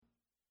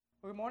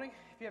Well, good morning.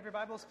 If you have your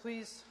Bibles,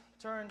 please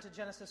turn to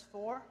Genesis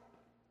 4.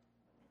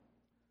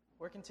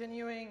 We're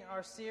continuing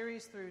our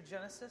series through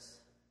Genesis,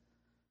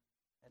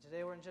 and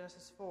today we're in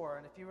Genesis 4.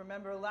 And if you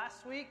remember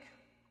last week,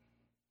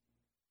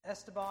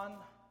 Esteban,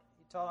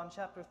 he taught on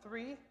chapter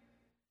 3.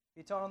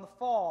 He taught on the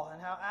fall and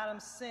how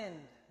Adam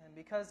sinned, and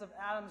because of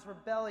Adam's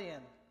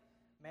rebellion,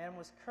 man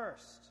was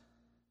cursed.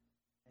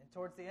 And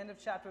towards the end of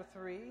chapter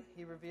 3,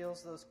 he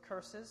reveals those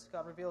curses.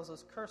 God reveals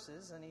those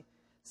curses, and he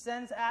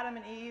sends Adam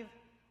and Eve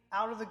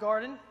out of the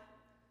garden,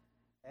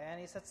 and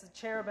he sets the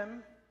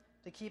cherubim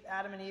to keep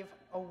Adam and Eve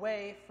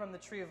away from the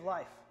tree of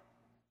life.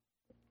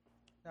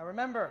 Now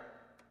remember,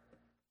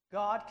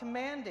 God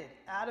commanded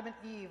Adam and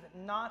Eve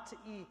not to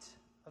eat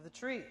of the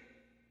tree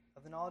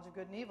of the knowledge of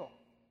good and evil.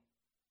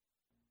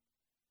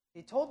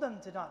 He told them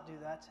to not do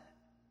that,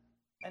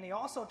 and he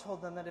also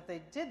told them that if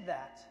they did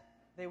that,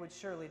 they would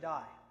surely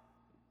die.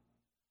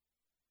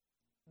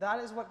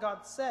 That is what God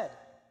said.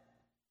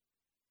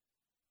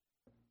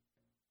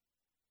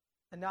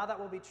 And now that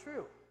will be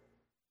true.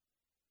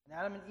 And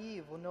Adam and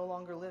Eve will no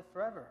longer live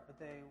forever, but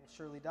they will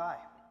surely die.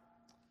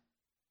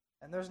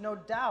 And there's no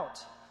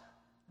doubt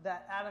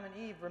that Adam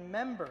and Eve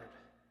remembered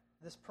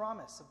this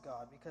promise of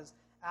God, because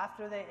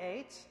after they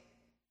ate,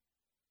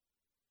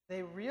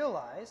 they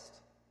realized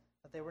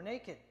that they were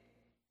naked.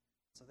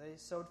 So they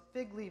sewed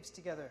fig leaves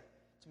together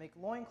to make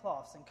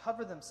loincloths and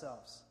cover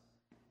themselves.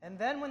 And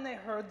then when they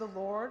heard the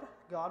Lord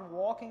God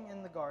walking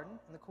in the garden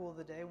in the cool of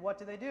the day, what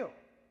do?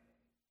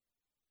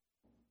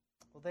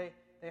 Well,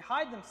 they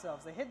hide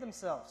themselves. They hid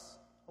themselves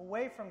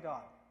away from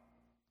God.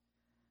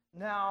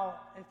 Now,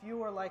 if you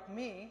were like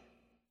me,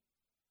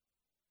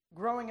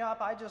 growing up,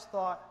 I just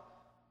thought,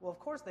 well, of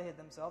course they hid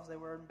themselves. They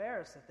were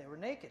embarrassed that they were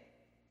naked.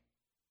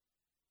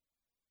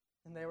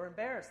 And they were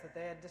embarrassed that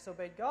they had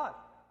disobeyed God.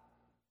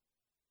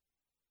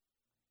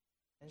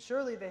 And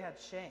surely they had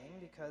shame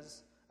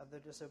because of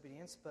their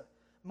disobedience, but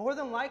more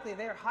than likely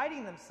they are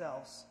hiding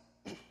themselves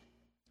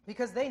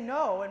because they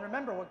know and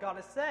remember what God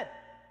has said.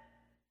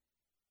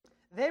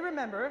 They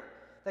remember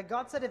that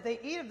God said if they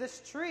eat of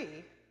this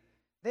tree,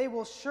 they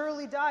will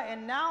surely die.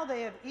 And now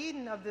they have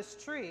eaten of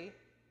this tree.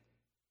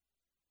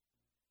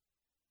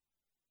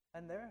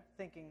 And they're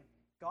thinking,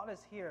 God is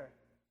here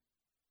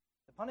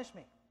to punish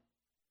me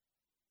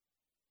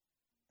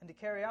and to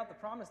carry out the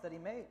promise that he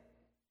made.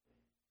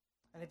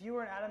 And if you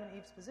were in Adam and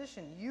Eve's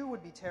position, you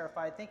would be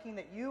terrified, thinking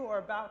that you are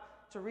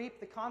about to reap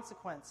the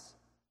consequence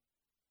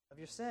of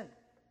your sin.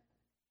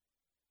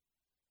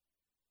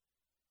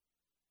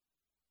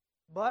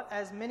 But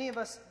as many of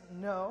us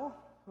know,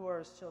 who are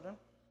his children,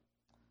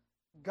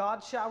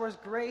 God showers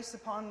grace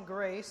upon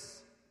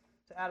grace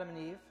to Adam and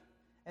Eve.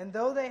 And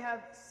though they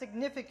have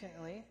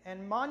significantly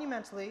and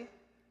monumentally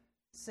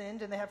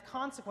sinned, and they have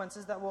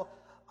consequences that will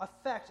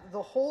affect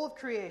the whole of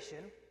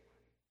creation,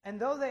 and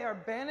though they are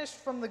banished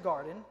from the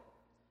garden,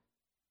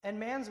 and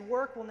man's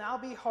work will now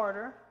be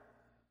harder,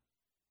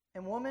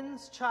 and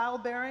woman's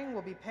childbearing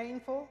will be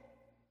painful,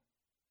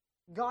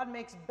 God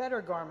makes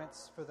better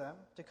garments for them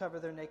to cover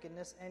their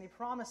nakedness, and he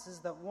promises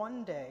that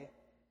one day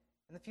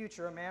in the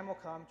future a man will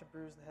come to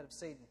bruise the head of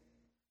Satan.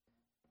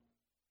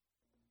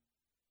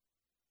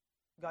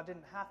 God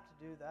didn't have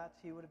to do that.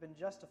 He would have been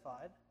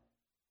justified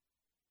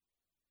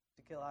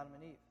to kill Adam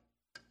and Eve,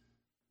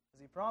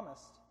 because he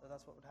promised that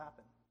that's what would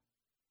happen.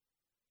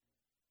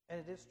 And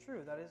it is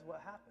true, that is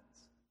what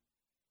happens.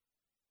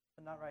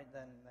 But not right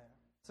then and there.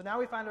 So now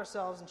we find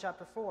ourselves in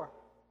chapter 4.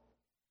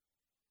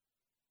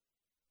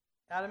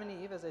 Adam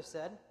and Eve, as I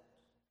said,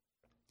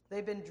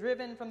 they've been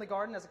driven from the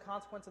garden as a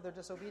consequence of their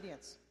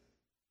disobedience.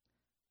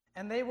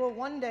 And they will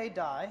one day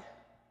die,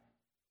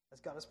 as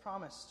God has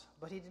promised.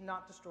 But he did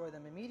not destroy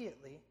them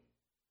immediately.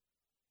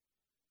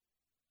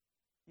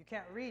 You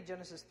can't read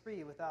Genesis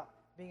 3 without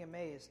being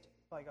amazed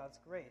by God's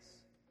grace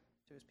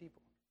to his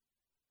people.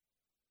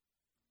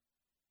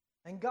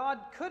 And God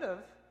could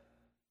have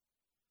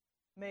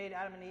made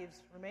Adam and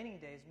Eve's remaining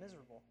days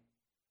miserable.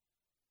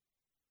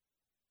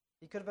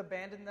 He could have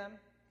abandoned them,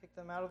 kicked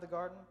them out of the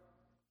garden,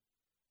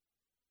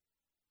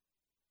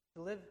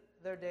 to live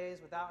their days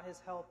without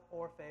his help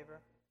or favor.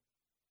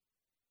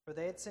 For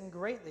they had sinned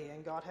greatly,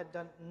 and God had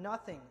done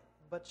nothing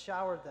but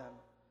showered them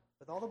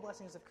with all the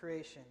blessings of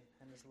creation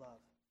and his love.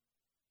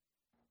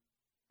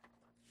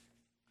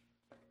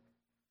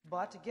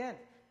 But again,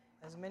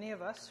 as many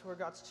of us who are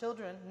God's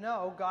children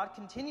know, God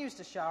continues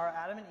to shower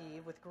Adam and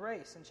Eve with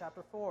grace in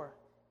chapter 4,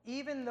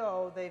 even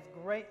though they've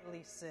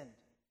greatly sinned.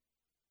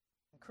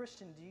 And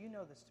Christian, do you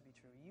know this to be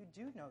true? You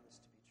do know this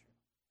to be true.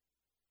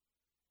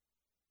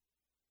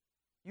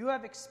 You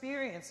have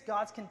experienced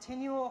God's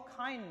continual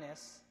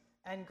kindness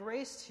and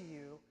grace to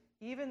you,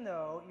 even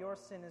though your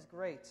sin is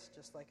great,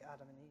 just like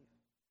Adam and Eve.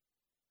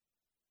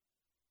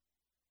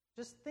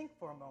 Just think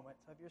for a moment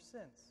of your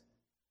sins,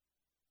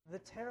 the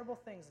terrible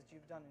things that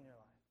you've done in your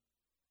life.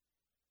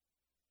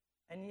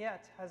 And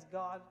yet, has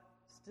God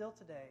still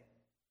today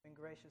been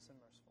gracious and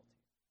merciful to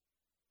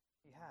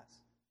you? He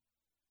has.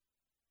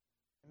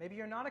 And maybe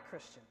you're not a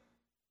Christian.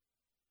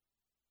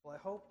 Well, I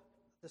hope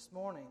this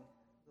morning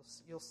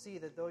you'll see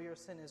that though your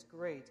sin is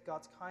great,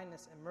 God's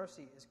kindness and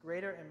mercy is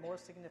greater and more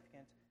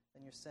significant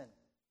than your sin.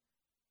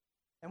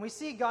 And we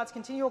see God's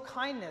continual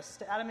kindness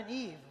to Adam and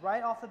Eve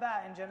right off the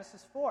bat in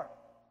Genesis 4.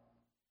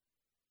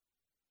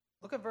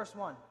 Look at verse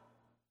 1.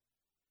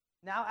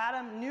 Now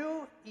Adam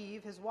knew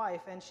Eve, his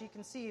wife, and she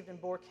conceived and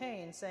bore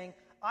Cain, saying,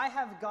 I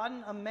have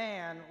gotten a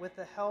man with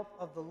the help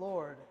of the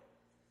Lord.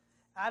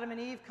 Adam and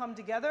Eve come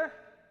together.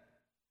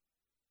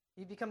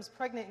 Eve becomes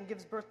pregnant and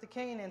gives birth to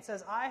Cain and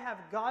says, I have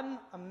gotten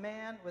a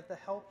man with the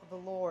help of the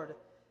Lord.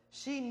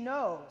 She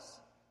knows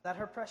that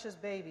her precious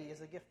baby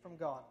is a gift from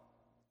God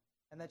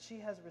and that she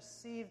has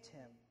received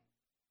him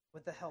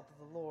with the help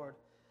of the Lord.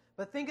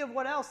 But think of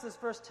what else this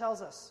verse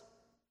tells us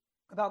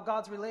about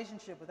God's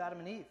relationship with Adam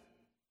and Eve.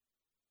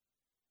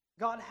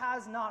 God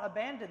has not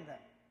abandoned them.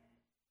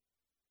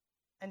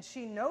 And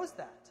she knows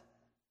that.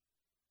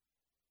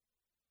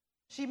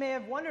 She may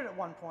have wondered at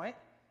one point,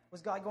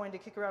 was God going to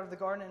kick her out of the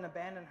garden and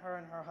abandon her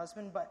and her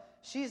husband? But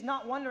she's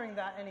not wondering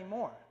that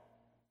anymore.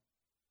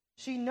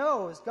 She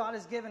knows God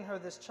has given her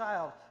this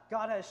child.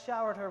 God has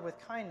showered her with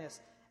kindness.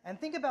 And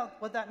think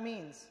about what that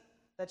means,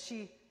 that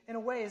she, in a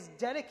way, is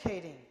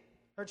dedicating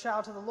her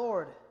child to the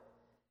Lord.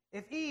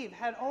 If Eve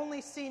had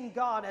only seen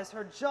God as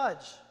her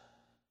judge,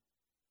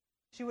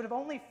 she would have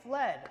only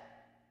fled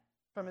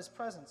from his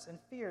presence and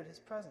feared his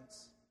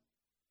presence,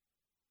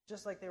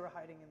 just like they were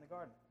hiding in the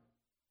garden.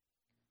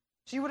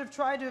 She would have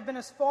tried to have been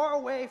as far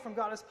away from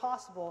God as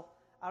possible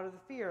out of the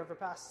fear of her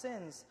past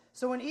sins.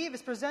 So when Eve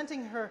is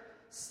presenting her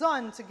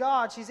son to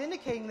God, she's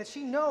indicating that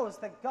she knows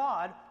that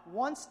God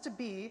wants to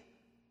be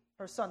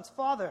her son's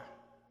father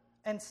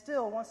and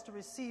still wants to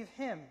receive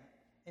him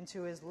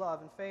into his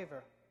love and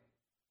favor.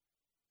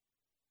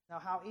 Now,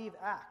 how Eve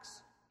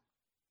acts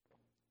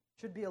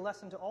should be a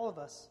lesson to all of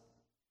us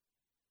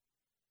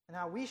and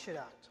how we should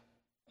act.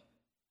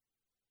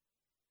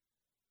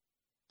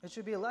 It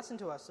should be a lesson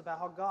to us about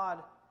how God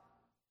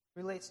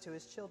relates to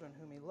his children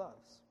whom he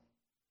loves.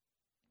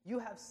 You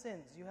have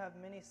sins. You have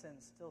many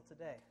sins still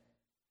today.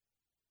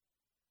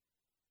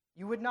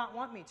 You would not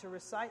want me to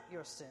recite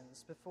your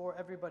sins before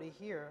everybody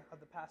here of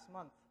the past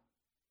month.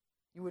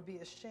 You would be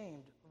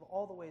ashamed of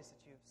all the ways that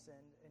you have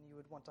sinned, and you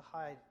would want to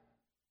hide.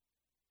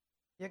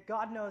 Yet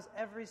God knows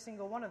every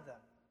single one of them.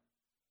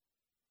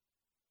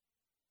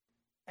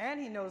 And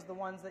he knows the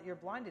ones that you're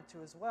blinded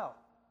to as well.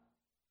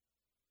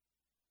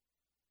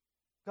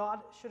 God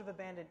should have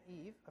abandoned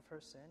Eve of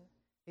her sin.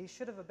 He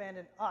should have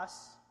abandoned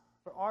us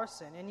for our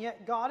sin. And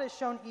yet God has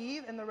shown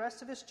Eve and the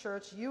rest of his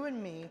church, you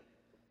and me,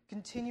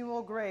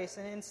 continual grace.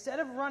 And instead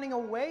of running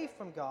away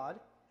from God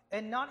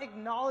and not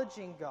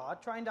acknowledging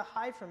God, trying to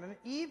hide from him,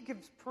 Eve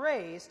gives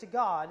praise to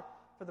God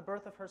for the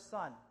birth of her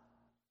son.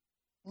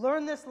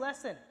 Learn this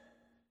lesson.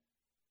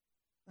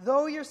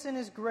 Though your sin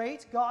is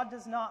great, God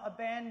does not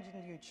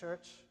abandon you,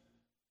 church.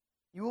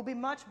 You will be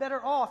much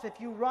better off if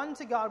you run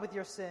to God with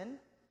your sin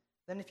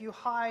than if you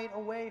hide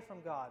away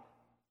from God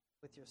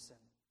with your sin.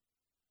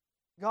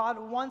 God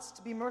wants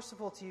to be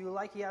merciful to you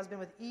like he has been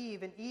with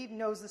Eve, and Eve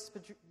knows this to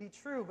be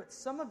true, but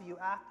some of you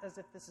act as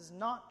if this is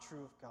not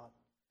true of God.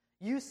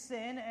 You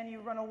sin and you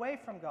run away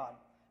from God,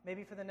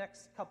 maybe for the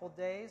next couple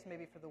days,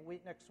 maybe for the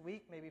next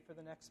week, maybe for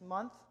the next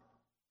month.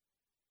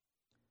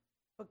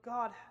 But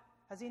God,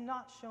 has he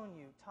not shown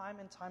you time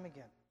and time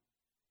again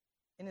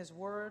in his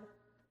word,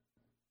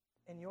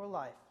 in your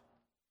life,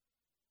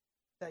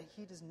 that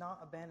he does not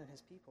abandon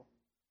his people?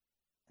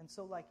 And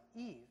so like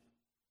Eve,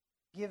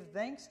 give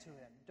thanks to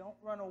him. Don't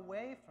run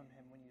away from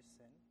him when you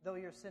sin, though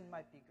your sin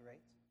might be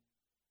great.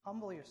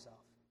 Humble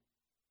yourself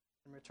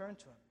and return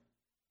to him.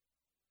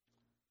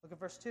 Look at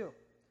verse 2.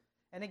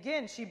 And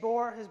again she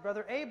bore his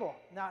brother Abel.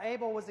 Now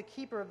Abel was the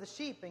keeper of the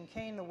sheep, and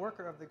Cain the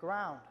worker of the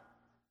ground.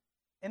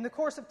 In the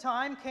course of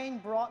time, Cain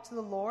brought to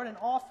the Lord an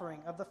offering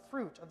of the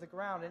fruit of the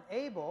ground, and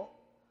Abel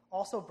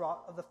also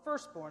brought of the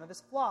firstborn of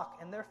his flock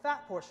and their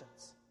fat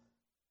portions.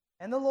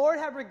 And the Lord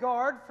had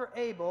regard for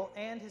Abel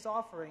and his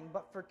offering,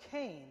 but for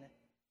Cain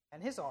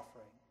and his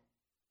offering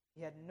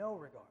he had no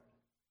regard.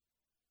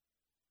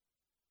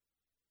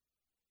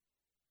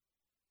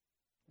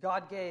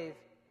 God gave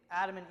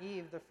Adam and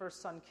Eve their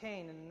first son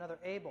Cain and another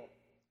Abel.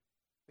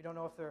 We don't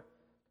know if they're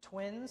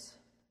twins.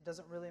 It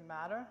doesn't really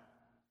matter.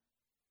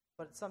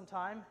 But at some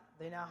time,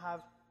 they now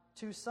have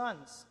two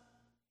sons.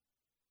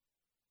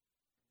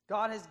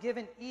 God has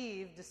given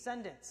Eve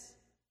descendants.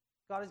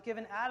 God has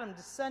given Adam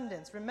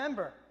descendants.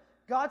 Remember,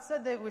 God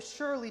said they would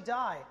surely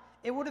die.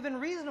 It would have been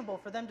reasonable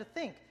for them to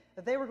think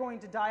that they were going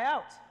to die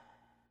out.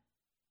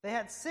 They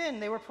had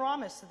sinned. They were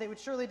promised that they would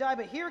surely die.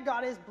 But here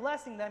God is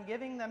blessing them,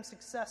 giving them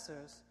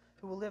successors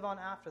who will live on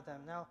after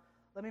them. Now,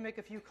 let me make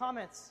a few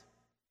comments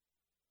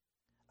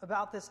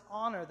about this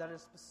honor that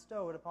is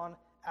bestowed upon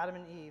Adam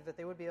and Eve, that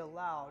they would be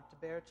allowed to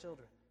bear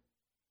children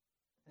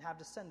and have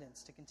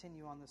descendants to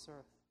continue on this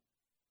earth.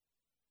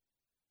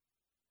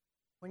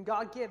 When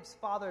God gives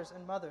fathers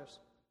and mothers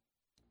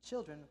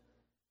children,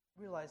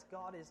 realize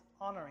God is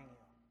honoring you.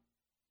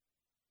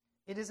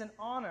 It is an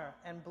honor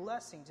and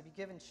blessing to be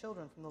given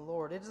children from the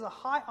Lord. It is a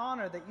high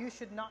honor that you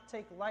should not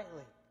take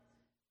lightly.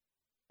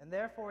 And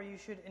therefore you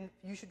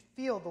should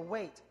feel the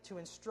weight to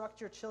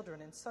instruct your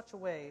children in such a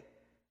way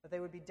that they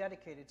would be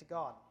dedicated to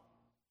God.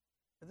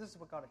 For this is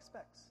what God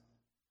expects.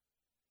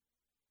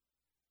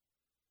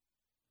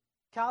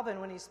 Calvin,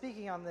 when he's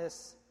speaking on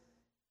this,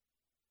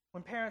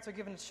 when parents are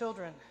given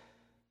children,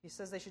 he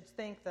says they should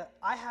think that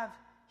I have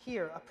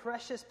here a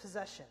precious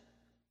possession,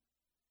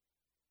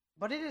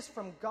 but it is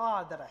from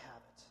God that I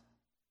have it.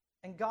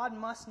 And God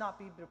must not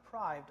be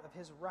deprived of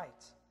his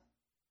right,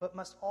 but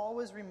must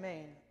always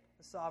remain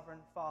the sovereign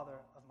father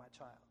of my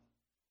child.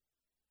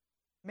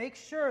 Make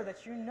sure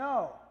that you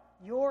know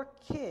your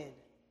kid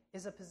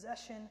is a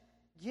possession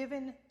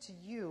given to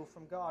you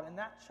from God, and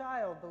that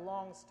child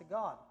belongs to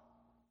God.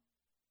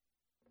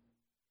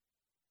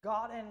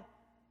 God and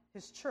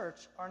his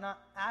church are not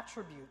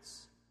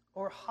attributes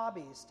or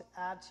hobbies to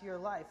add to your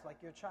life like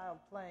your child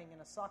playing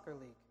in a soccer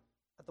league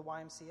at the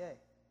YMCA.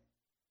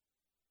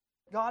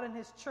 God and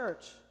his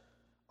church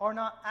are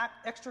not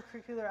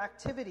extracurricular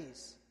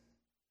activities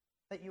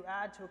that you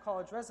add to a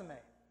college resume.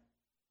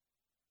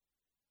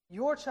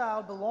 Your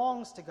child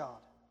belongs to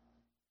God,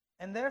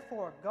 and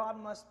therefore God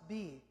must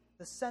be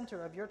the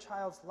center of your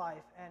child's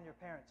life and your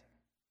parenting.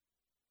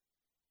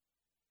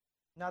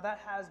 Now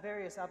that has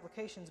various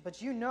applications,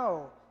 but you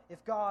know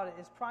if God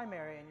is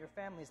primary in your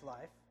family's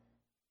life,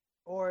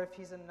 or if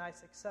he's a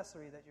nice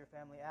accessory that your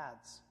family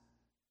adds.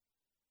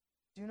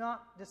 Do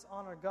not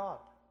dishonor God.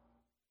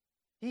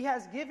 He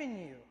has given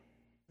you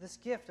this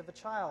gift of a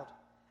child,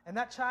 and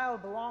that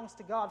child belongs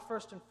to God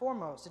first and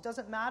foremost. It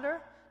doesn't matter.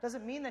 It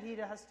doesn't mean that he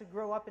has to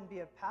grow up and be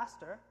a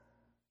pastor.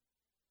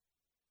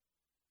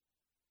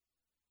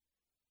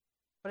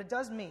 But it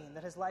does mean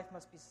that his life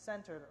must be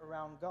centered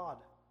around God.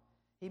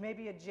 He may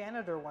be a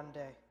janitor one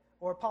day,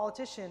 or a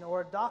politician,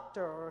 or a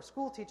doctor, or a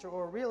school teacher,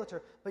 or a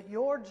realtor, but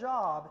your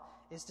job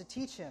is to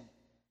teach him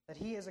that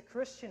he is a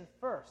Christian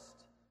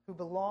first, who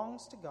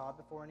belongs to God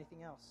before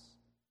anything else.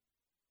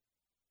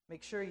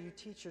 Make sure you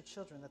teach your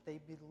children that they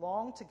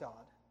belong to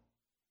God,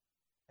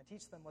 and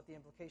teach them what the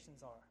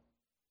implications are.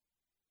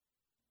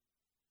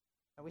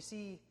 Now we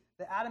see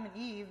that Adam and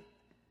Eve,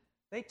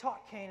 they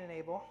taught Cain and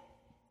Abel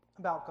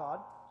about God,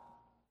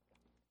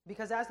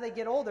 because as they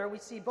get older, we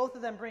see both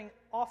of them bring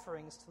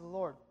offerings to the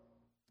Lord,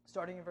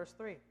 starting in verse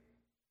 3.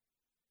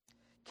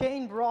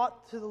 Cain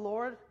brought to the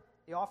Lord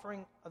the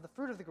offering of the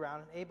fruit of the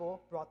ground, and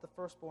Abel brought the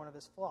firstborn of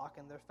his flock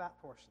and their fat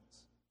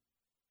portions.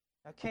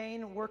 Now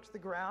Cain worked the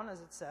ground,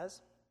 as it says,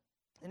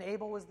 and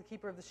Abel was the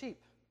keeper of the sheep.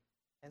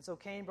 And so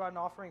Cain brought an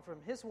offering from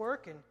his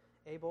work, and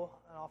Abel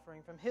an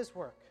offering from his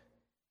work.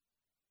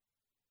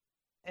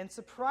 And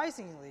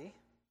surprisingly,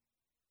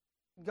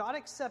 God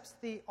accepts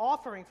the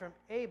offering from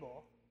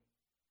Abel,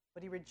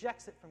 but he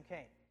rejects it from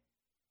Cain.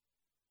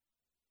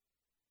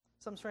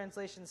 Some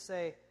translations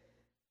say,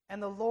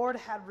 and the Lord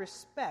had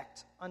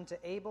respect unto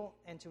Abel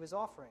and to his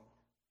offering.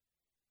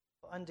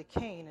 But unto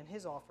Cain and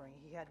his offering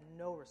he had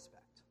no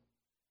respect.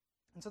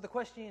 And so the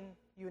question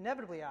you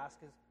inevitably ask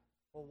is,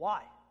 well,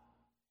 why?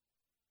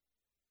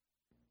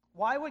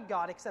 Why would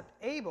God accept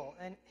Abel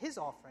and his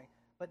offering,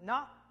 but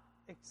not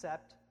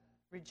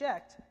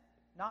reject,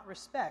 not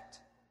respect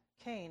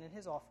Cain and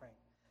his offering?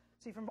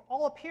 See, from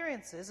all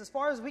appearances, as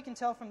far as we can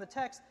tell from the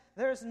text,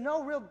 there is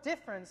no real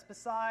difference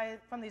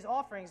from these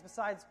offerings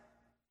besides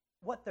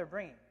what they're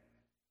bringing.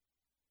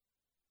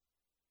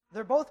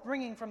 They're both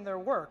bringing from their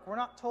work. We're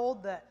not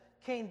told that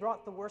Cain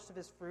brought the worst of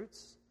his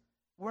fruits.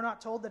 We're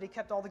not told that he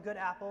kept all the good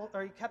apples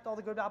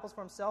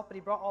for himself, but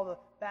he brought all the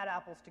bad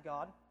apples to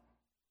God.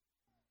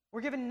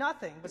 We're given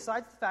nothing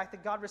besides the fact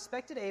that God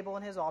respected Abel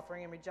and his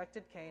offering and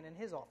rejected Cain and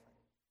his offering.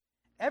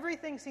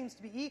 Everything seems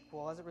to be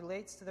equal as it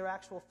relates to their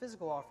actual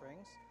physical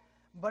offerings.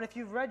 But if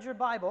you've read your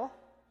Bible,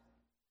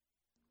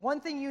 one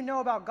thing you know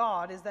about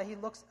God is that he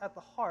looks at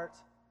the heart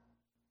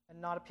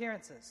and not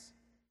appearances.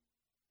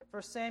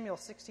 1 Samuel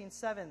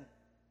 16:7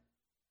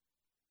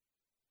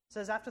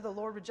 says, after the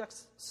Lord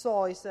rejects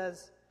Saul, he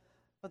says,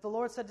 but the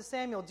Lord said to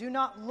Samuel, do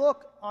not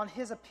look on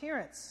his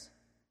appearance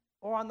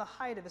or on the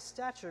height of his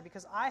stature,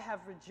 because I have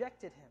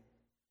rejected him.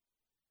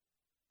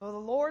 For the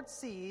Lord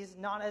sees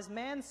not as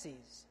man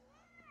sees.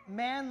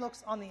 Man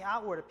looks on the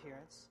outward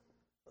appearance,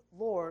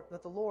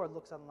 but the Lord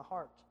looks on the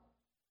heart.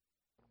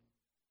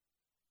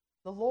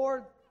 The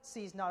Lord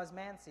sees not as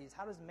man sees.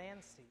 How does man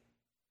see?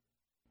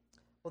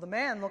 Well, the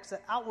man looks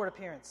at outward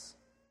appearance,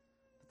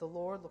 but the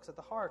Lord looks at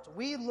the heart.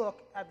 We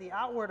look at the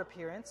outward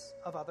appearance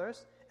of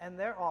others and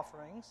their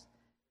offerings,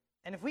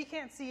 and if we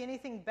can't see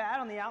anything bad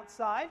on the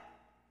outside,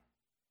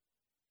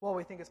 well,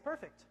 we think it's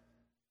perfect.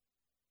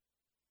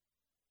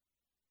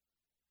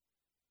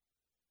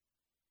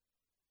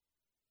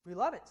 We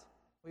love it.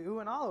 We ooh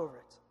and ah over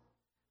it.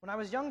 When I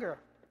was younger,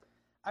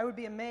 I would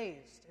be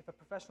amazed if a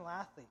professional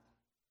athlete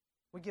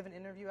would give an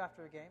interview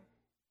after a game.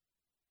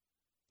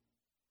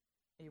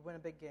 He'd win a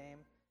big game,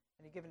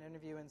 and he'd give an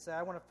interview and say,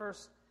 I want to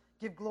first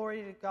give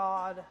glory to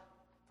God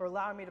for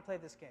allowing me to play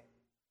this game.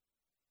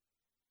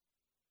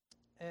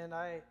 And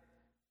I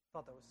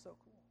thought that was so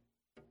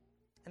cool.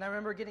 And I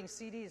remember getting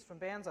CDs from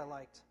bands I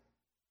liked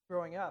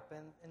growing up,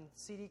 and in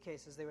CD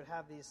cases they would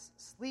have these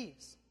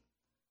sleeves.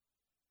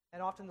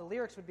 And often the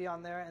lyrics would be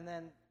on there, and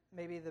then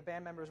maybe the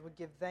band members would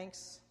give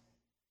thanks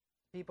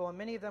to people, and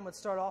many of them would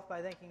start off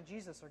by thanking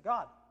Jesus or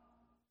God.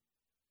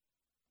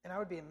 And I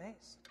would be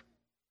amazed.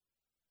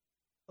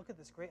 Look at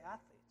this great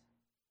athlete.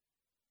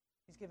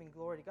 He's giving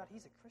glory to God.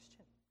 He's a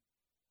Christian.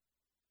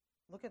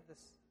 Look at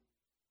this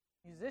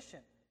musician,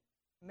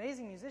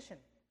 amazing musician.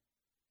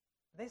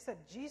 They said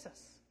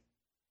Jesus.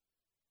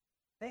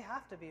 They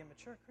have to be a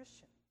mature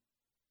Christian,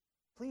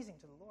 pleasing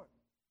to the Lord.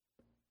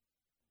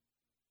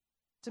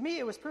 To me,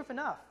 it was proof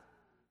enough.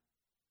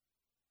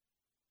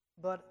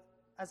 But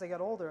as I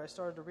got older, I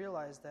started to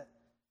realize that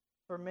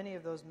for many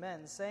of those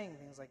men saying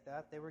things like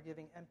that, they were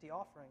giving empty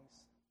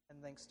offerings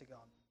and thanks to God.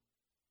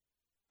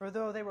 For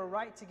though they were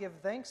right to give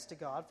thanks to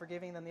God for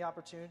giving them the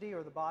opportunity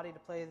or the body to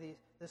play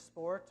the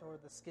sport or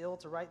the skill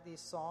to write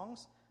these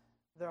songs,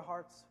 their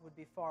hearts would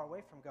be far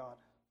away from God.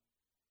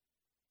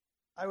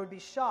 I would be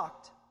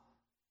shocked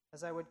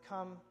as I would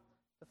come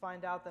to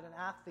find out that an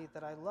athlete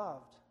that I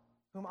loved,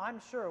 whom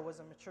I'm sure was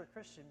a mature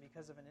Christian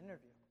because of an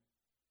interview,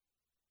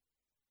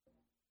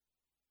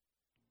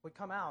 would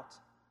come out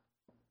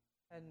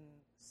and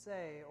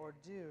say or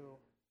do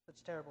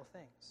such terrible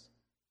things.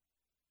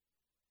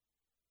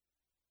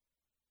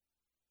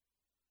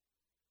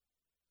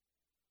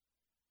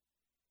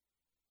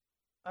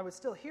 I would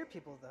still hear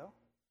people, though,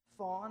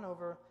 fawn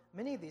over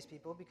many of these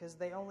people because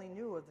they only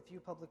knew of the few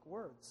public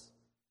words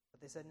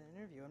that they said in an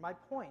interview. And my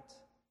point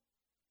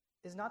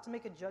is not to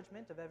make a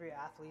judgment of every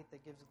athlete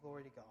that gives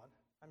glory to God.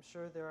 I'm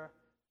sure there are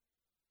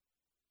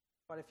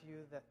quite a few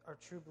that are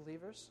true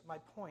believers. My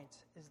point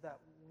is that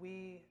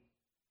we,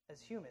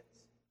 as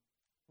humans,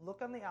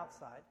 look on the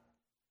outside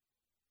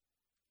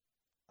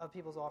of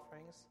people's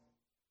offerings,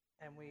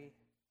 and we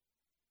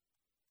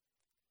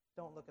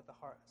don't look at the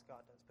heart as God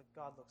does, but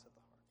God looks at the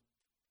heart.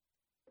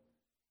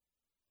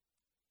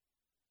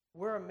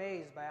 We're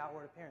amazed by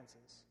outward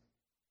appearances.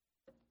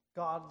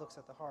 God looks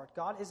at the heart.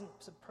 God isn't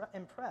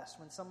impressed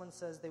when someone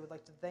says they would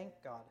like to thank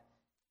God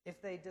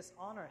if they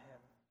dishonor him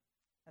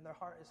and their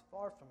heart is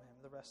far from him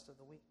the rest of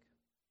the week.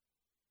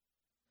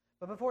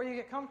 But before you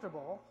get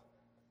comfortable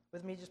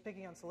with me just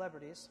picking on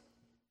celebrities,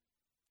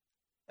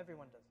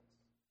 everyone does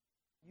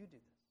this. You do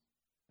this.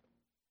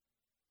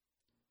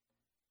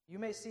 You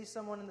may see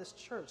someone in this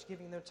church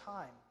giving their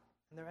time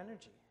and their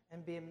energy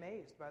and be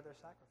amazed by their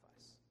sacrifice.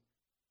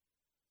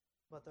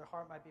 But their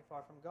heart might be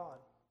far from God.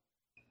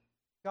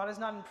 God is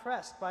not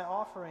impressed by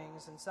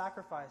offerings and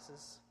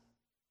sacrifices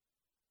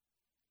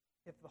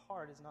if the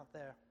heart is not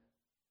there.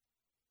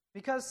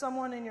 Because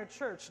someone in your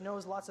church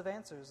knows lots of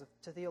answers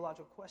to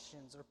theological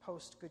questions or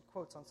posts good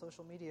quotes on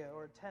social media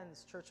or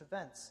attends church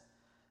events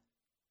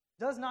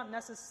does not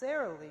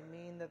necessarily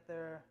mean that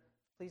they're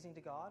pleasing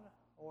to God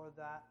or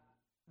that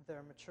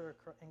they're mature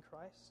in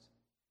Christ.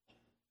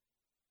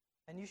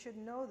 And you should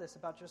know this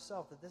about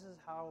yourself, that this is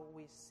how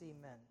we see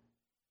men.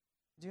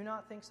 Do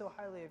not think so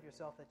highly of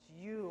yourself that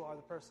you are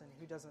the person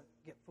who doesn't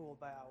get fooled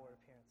by outward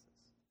appearances.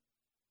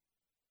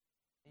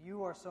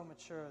 You are so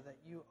mature that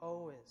you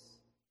always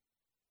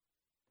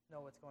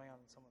know what's going on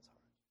in someone's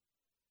heart.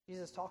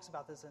 Jesus talks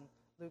about this in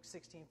Luke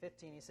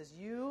 16:15. He says,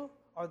 "You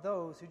are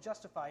those who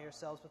justify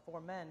yourselves before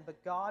men,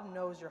 but God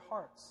knows your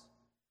hearts.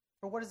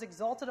 For what is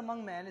exalted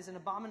among men is an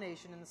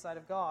abomination in the sight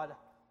of God."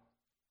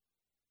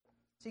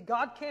 See,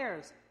 God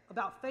cares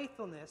about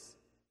faithfulness,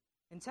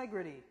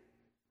 integrity,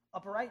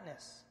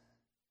 uprightness.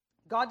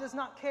 God does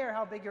not care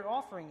how big your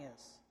offering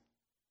is.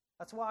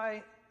 That's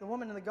why the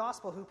woman in the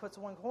gospel who puts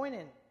one coin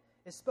in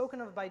is spoken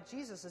of by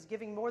Jesus as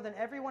giving more than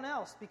everyone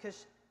else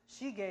because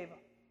she gave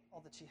all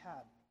that she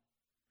had.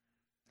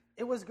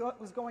 It was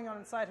going on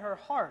inside her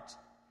heart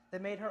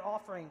that made her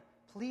offering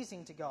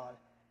pleasing to God.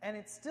 And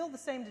it's still the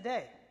same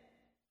today.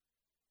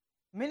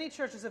 Many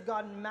churches have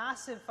gotten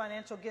massive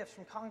financial gifts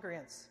from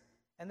congregants,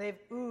 and they've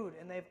oohed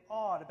and they've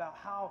awed about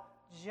how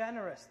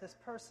generous this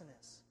person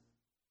is.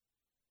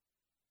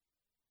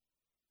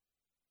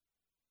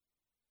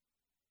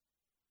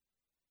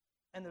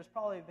 And there's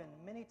probably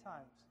been many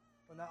times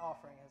when that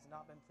offering has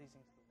not been pleasing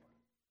to the Lord.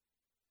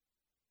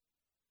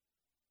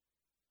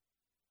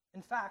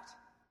 In fact,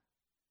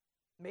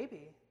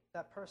 maybe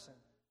that person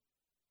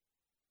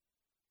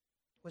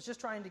was just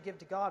trying to give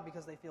to God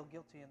because they feel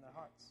guilty in their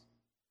hearts.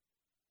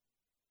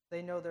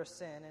 They know their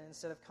sin, and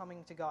instead of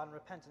coming to God in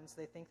repentance,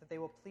 they think that they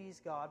will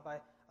please God by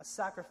a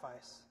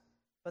sacrifice.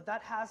 But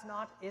that has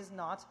not, is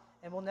not,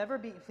 and will never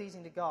be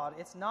pleasing to God.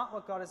 It's not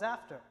what God is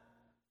after.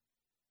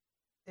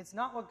 It's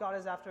not what God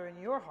is after in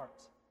your heart.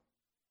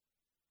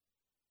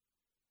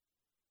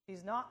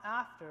 He's not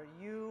after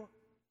you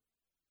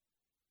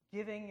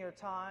giving your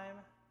time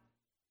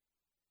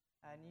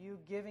and you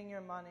giving your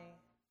money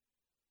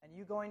and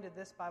you going to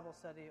this Bible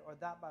study or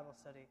that Bible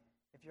study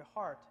if your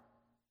heart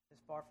is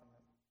far from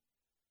Him.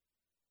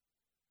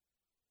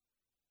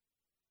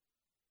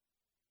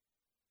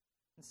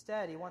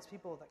 Instead, He wants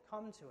people that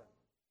come to Him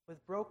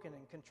with broken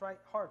and contrite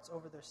hearts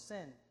over their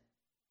sin.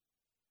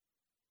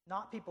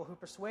 Not people who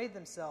persuade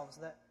themselves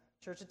that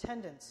church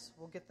attendance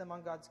will get them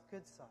on God's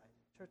good side.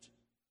 Church,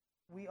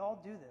 we all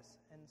do this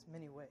in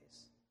many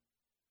ways.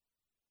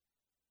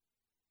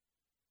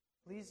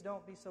 Please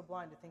don't be so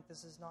blind to think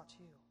this is not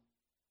you.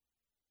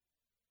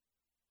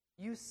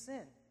 You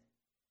sin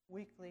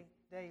weekly,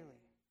 daily.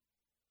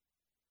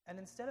 And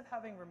instead of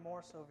having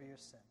remorse over your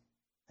sin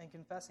and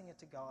confessing it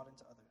to God and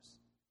to others,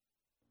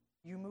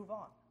 you move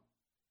on.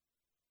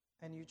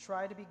 And you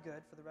try to be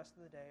good for the rest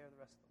of the day or the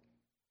rest of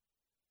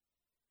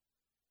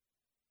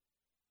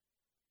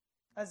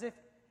the week. As if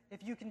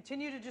you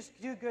continue to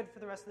just do good for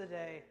the rest of the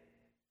day,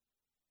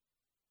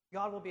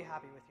 God will be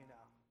happy with you now.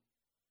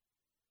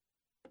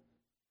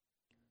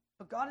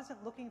 But God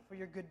isn't looking for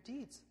your good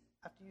deeds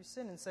after you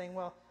sin and saying,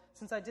 well,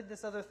 since I did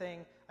this other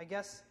thing, I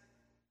guess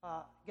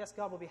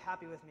God will be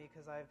happy with me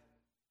because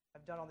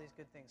I've done all these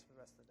good things for the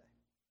rest of the day.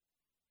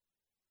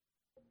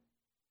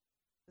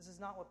 This is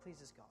not what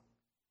pleases God.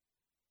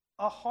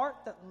 A heart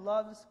that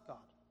loves God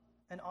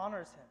and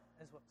honors Him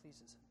is what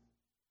pleases Him.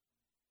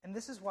 And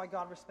this is why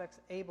God respects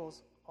Abel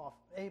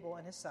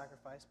and his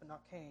sacrifice, but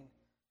not Cain.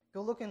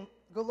 Go look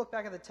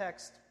back at the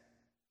text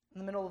in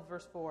the middle of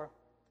verse 4.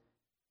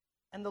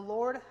 And the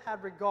Lord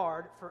had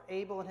regard for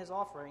Abel and his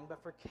offering,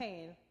 but for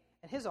Cain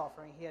and his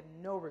offering he had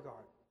no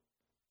regard.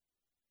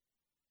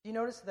 Do you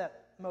notice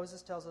that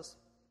Moses tells us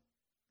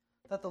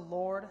that the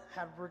Lord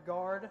had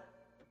regard,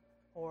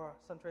 or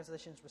some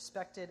translations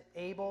respected,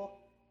 Abel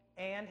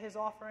and his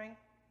offering,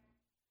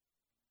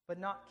 but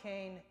not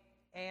Cain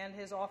and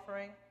his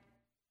offering?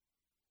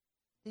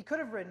 He could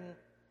have written,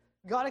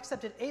 God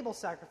accepted Abel's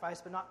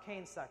sacrifice, but not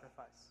Cain's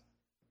sacrifice.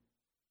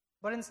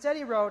 But instead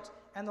he wrote,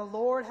 and the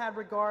Lord had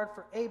regard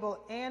for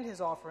Abel and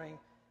his offering,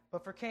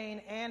 but for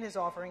Cain and his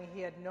offering he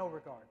had no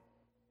regard.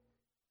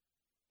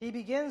 He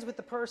begins with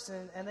the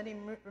person, and then he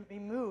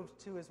moved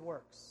to his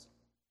works.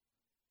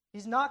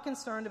 He's not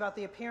concerned about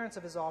the appearance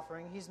of his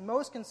offering. He's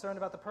most concerned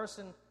about the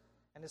person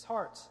and his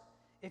heart.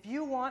 If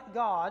you want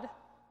God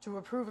to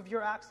approve of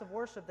your acts of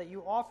worship that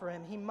you offer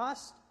him, he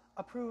must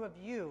approve of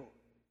you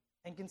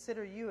and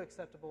consider you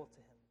acceptable to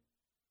him.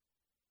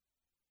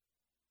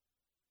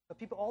 But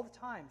people all the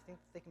time think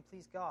that they can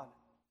please God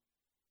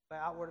by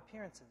outward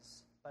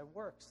appearances, by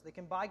works. They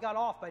can buy God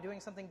off by doing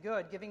something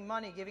good, giving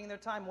money, giving their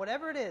time,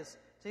 whatever it is,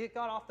 to get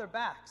God off their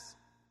backs.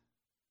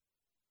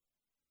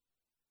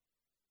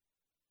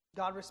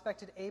 God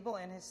respected Abel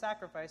and his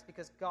sacrifice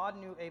because God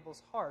knew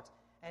Abel's heart,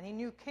 and he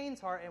knew Cain's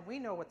heart, and we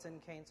know what's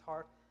in Cain's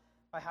heart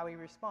by how he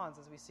responds,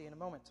 as we see in a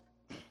moment.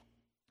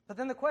 But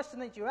then the question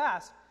that you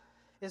ask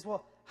is,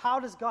 well, how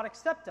does God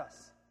accept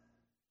us?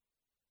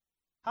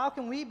 How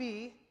can we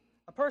be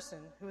a person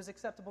who is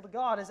acceptable to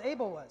God as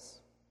Abel was?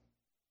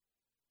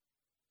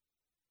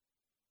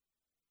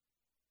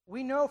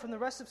 We know from the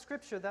rest of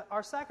Scripture that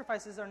our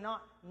sacrifices are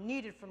not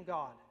needed from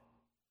God.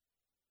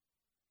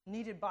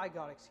 Needed by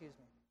God, excuse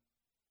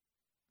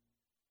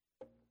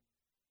me.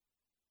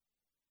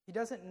 He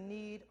doesn't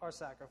need our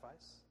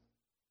sacrifice.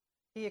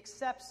 He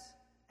accepts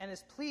and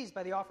is pleased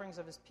by the offerings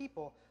of his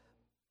people.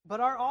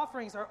 But our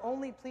offerings are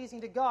only pleasing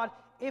to God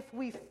if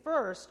we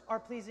first are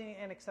pleasing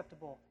and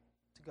acceptable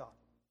to God.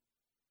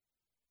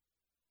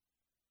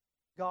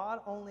 God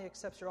only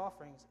accepts your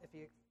offerings if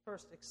he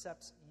first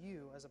accepts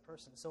you as a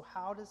person. So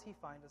how does he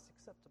find us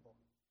acceptable?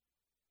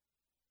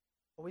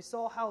 Well, we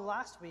saw how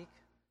last week,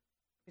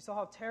 we saw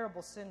how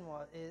terrible sin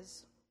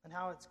is and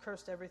how it's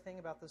cursed everything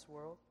about this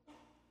world.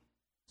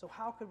 So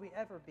how could we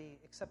ever be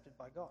accepted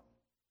by God?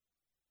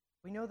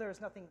 We know there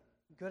is nothing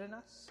good in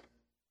us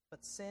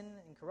but sin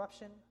and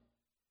corruption.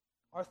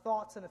 Our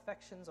thoughts and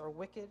affections are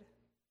wicked.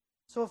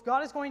 So if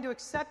God is going to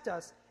accept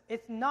us,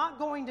 it's not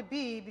going to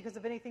be because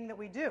of anything that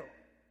we do.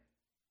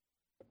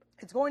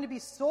 It's going to be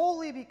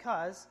solely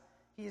because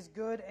he is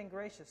good and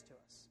gracious to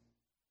us.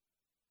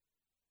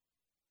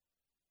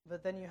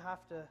 But then you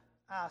have to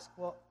ask,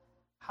 well,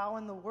 how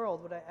in the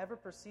world would I ever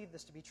perceive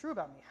this to be true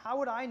about me? How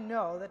would I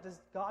know that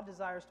God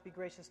desires to be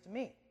gracious to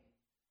me?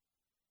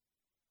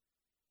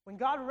 When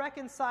God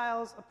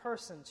reconciles a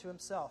person to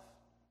himself,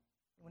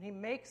 when he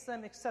makes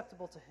them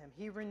acceptable to him,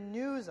 he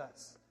renews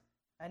us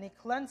and he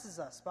cleanses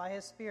us by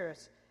his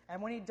Spirit.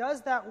 And when he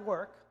does that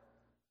work,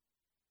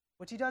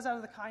 which he does out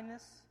of the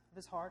kindness of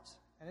his heart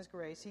and his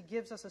grace, he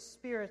gives us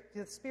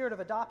the spirit of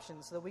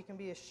adoption so that we can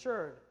be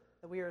assured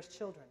that we are his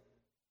children.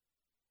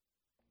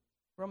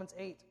 Romans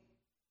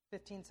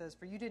 8:15 says,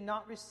 "For you did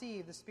not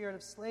receive the spirit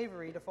of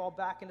slavery to fall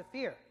back into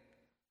fear,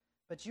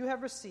 but you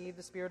have received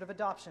the spirit of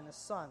adoption as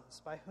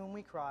sons, by whom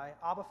we cry,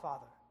 Abba,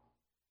 Father.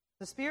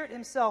 The Spirit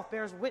himself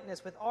bears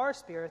witness with our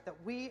spirit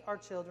that we are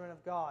children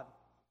of God."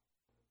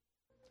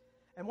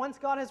 And once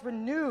God has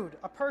renewed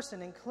a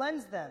person and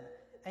cleansed them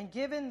and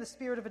given the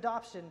spirit of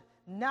adoption,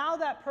 now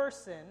that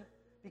person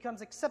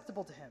becomes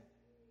acceptable to him.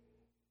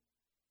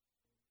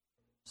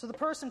 So the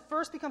person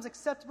first becomes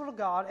acceptable to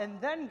God,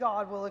 and then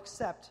God will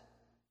accept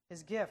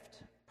his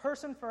gift.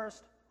 Person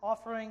first,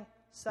 offering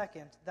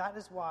second. That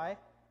is why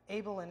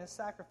Abel and his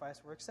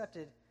sacrifice were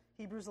accepted.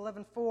 Hebrews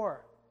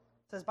 11:4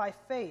 says, by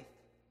faith,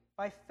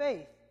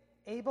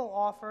 Abel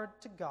offered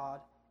to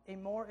God a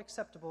more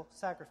acceptable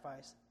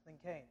sacrifice than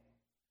Cain,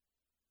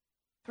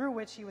 through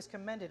which he was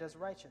commended as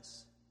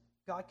righteous,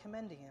 God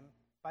commending him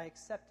by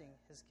accepting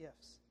his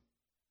gifts.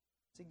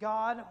 See,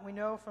 God, we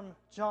know from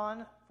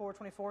John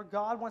 4:24,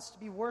 God wants to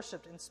be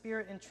worshipped in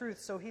spirit and truth,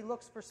 so he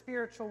looks for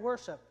spiritual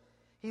worship.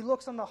 He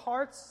looks on the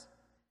hearts,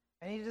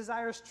 and he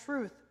desires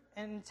truth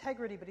and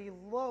integrity, but he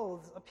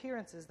loathes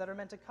appearances that are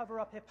meant to cover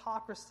up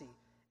hypocrisy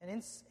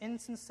and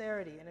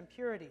insincerity and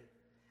impurity.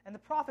 And the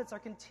prophets are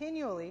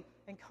continually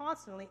and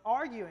constantly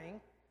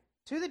arguing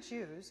to the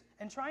Jews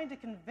and trying to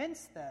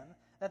convince them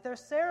that their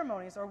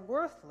ceremonies are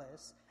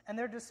worthless and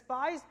they're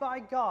despised by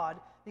God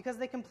because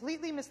they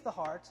completely miss the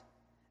heart,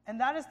 and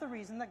that is the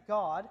reason that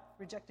God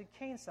rejected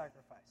Cain's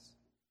sacrifice.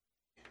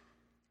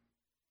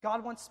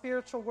 God wants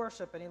spiritual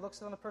worship, and he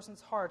looks on the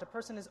person's heart. A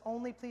person is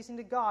only pleasing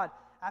to God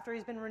after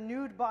he's been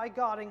renewed by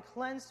God and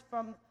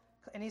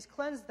he's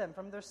cleansed them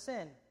from their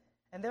sin.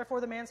 And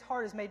therefore the man's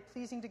heart is made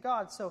pleasing to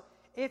God. So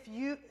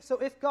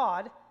if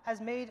God has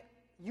made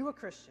you a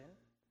Christian,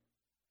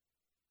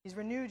 he's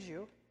renewed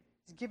you,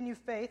 he's given you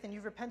faith, and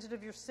you've repented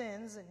of your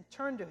sins and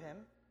turned to him,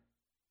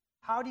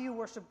 how do you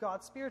worship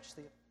God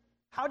spiritually?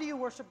 How do you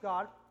worship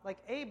God like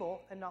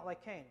Abel and not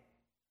like Cain?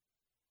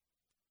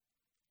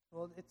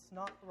 Well, it's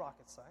not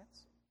rocket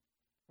science.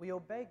 We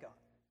obey God.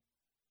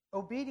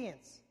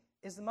 Obedience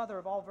is the mother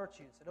of all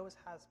virtues. It always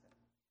has been.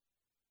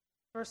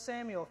 1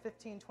 Samuel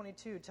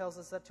 15:22 tells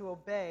us that to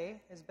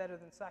obey is better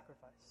than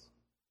sacrifice.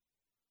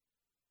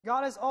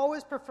 God has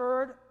always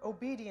preferred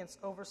obedience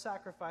over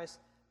sacrifice,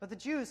 but the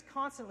Jews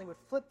constantly would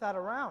flip that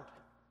around.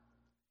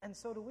 And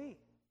so do we.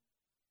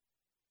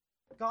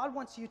 God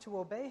wants you to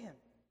obey him.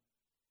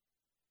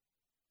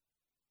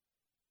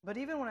 But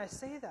even when I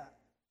say that,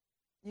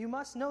 you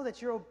must know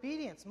that your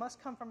obedience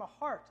must come from a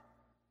heart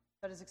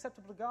that is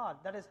acceptable to God,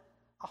 that is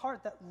a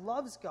heart that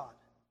loves God,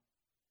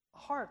 a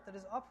heart that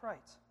is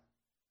upright,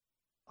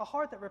 a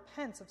heart that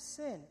repents of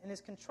sin and is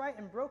contrite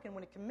and broken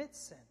when it commits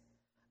sin.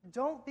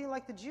 Don't be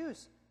like the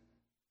Jews.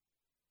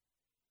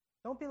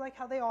 Don't be like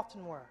how they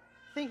often were,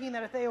 thinking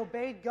that if they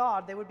obeyed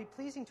God, they would be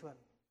pleasing to him.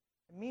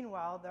 And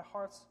meanwhile, their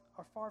hearts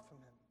are far from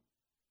him.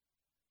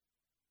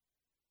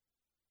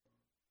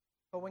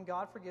 But when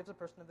God forgives a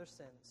person of their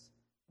sins,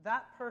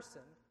 that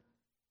person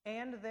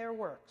and their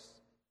works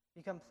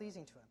become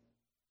pleasing to him.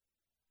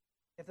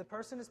 If the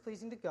person is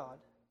pleasing to God,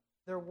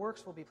 their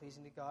works will be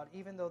pleasing to God,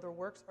 even though their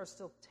works are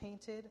still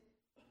tainted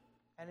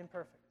and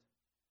imperfect.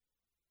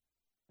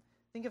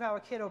 Think of how a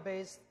kid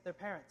obeys their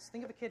parents.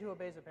 Think of a kid who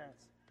obeys their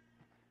parents.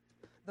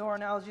 Though our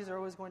analogies are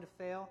always going to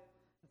fail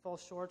and fall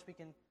short, we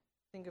can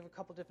think of a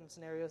couple different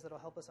scenarios that will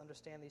help us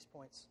understand these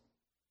points.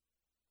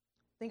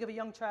 Think of a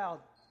young child,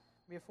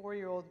 maybe a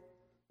 4-year-old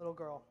little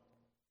girl.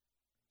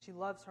 She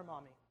loves her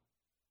mommy.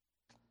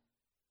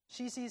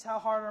 She sees how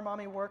hard her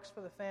mommy works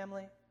for the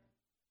family.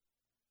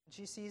 And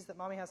she sees that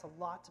mommy has a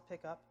lot to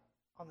pick up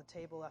on the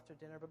table after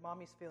dinner, but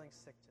mommy's feeling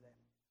sick today.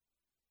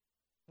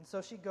 And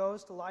so she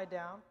goes to lie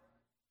down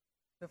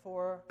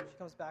before she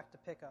comes back to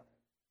pick up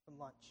some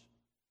lunch.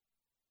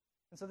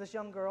 And so this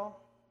young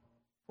girl,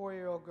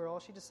 4-year-old girl,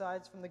 she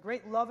decides from the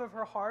great love of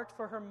her heart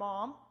for her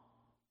mom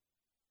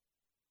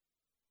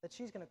that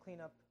she's going to clean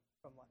up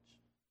from lunch.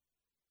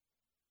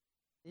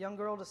 The young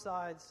girl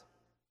decides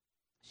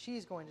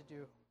she's going to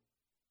do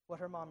what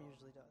her mom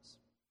usually does.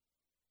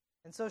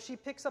 And so she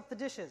picks up the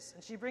dishes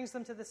and she brings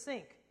them to the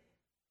sink.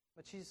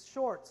 But she's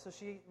short, so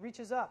she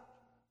reaches up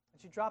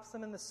and she drops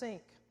them in the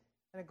sink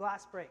and a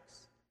glass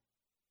breaks.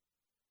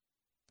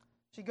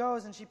 She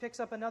goes and she picks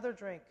up another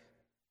drink.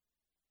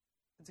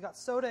 It's got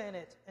soda in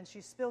it and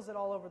she spills it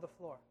all over the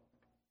floor.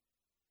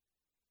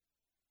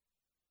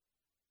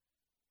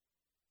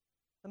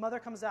 The mother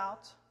comes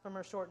out from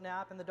her short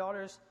nap and the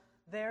daughter's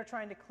there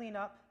trying to clean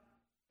up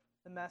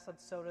the mess of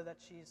soda that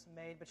she's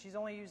made, but she's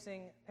only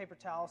using paper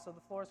towel, so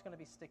the floor is going to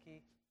be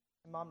sticky,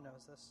 and Mom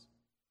knows this.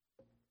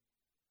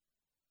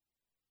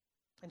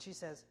 And she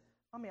says,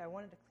 "Mommy, I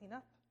wanted to clean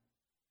up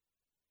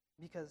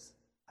because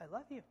I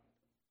love you.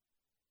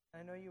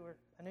 I know you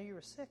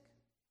were sick."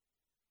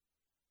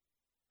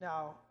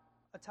 Now,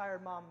 a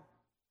tired mom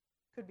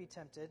could be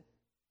tempted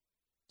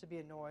to be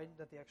annoyed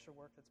at the extra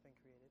work that's been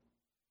created.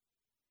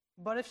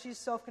 But if she's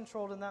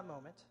self-controlled in that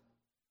moment,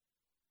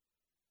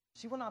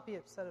 she will not be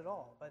upset at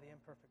all by the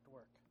imperfect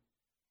work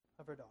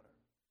of her daughter.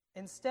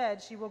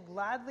 Instead, she will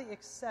gladly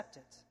accept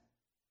it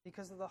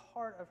because of the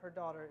heart of her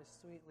daughter is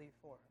sweetly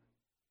for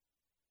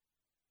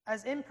her.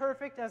 As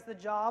imperfect as the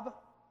job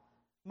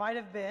might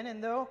have been,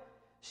 and though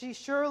she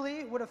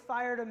surely would have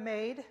fired a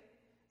maid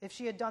if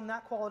she had done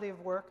that quality of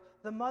work,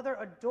 the mother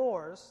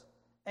adores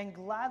and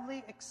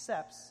gladly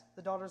accepts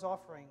the daughter's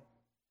offering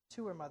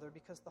to her mother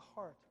because the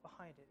heart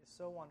behind it is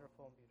so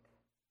wonderful and beautiful.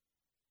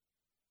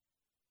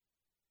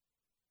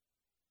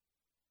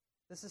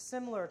 This is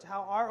similar to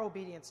how our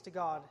obedience to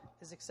God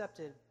is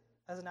accepted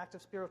as an act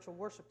of spiritual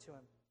worship to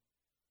him.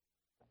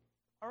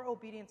 Our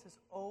obedience is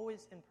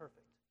always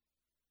imperfect.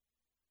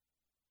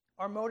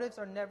 Our motives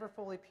are never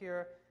fully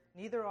pure,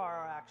 neither are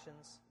our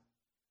actions.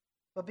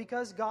 But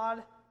because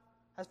God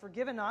has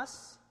forgiven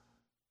us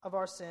of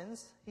our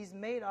sins, he's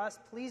made us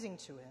pleasing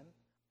to him.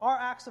 Our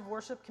acts of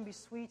worship can be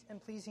sweet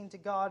and pleasing to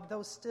God,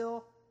 though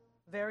still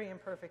very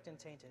imperfect and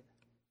tainted.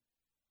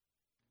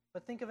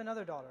 But think of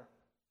another daughter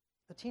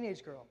a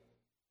teenage girl.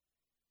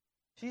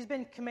 She's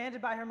been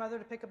commanded by her mother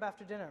to pick up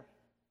after dinner.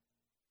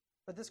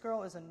 But this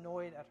girl is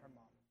annoyed at her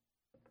mom.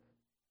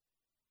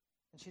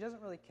 And she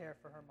doesn't really care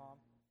for her mom.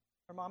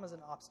 Her mom is an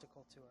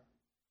obstacle to her.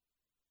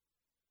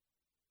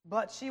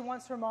 But she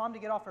wants her mom to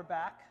get off her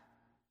back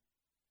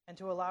and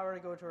to allow her to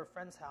go to her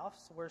friend's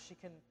house where she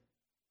can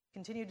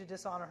continue to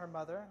dishonor her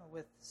mother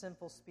with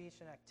sinful speech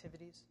and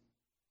activities.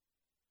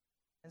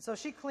 And so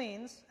she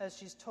cleans, as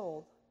she's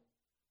told,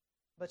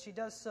 but she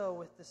does so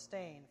with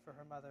disdain for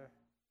her mother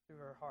through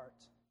her heart.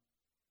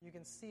 You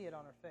can see it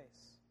on her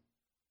face.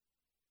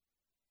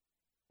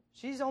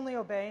 She's only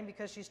obeying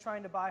because she's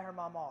trying to buy her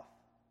mom off.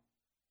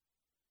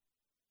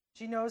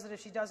 She knows that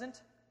if she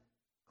doesn't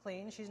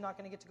clean, she's not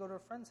going to get to go to her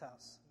friend's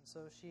house. And so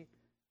she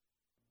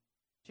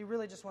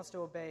really just wants to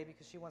obey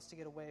because she wants to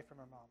get away from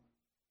her mom.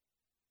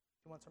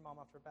 She wants her mom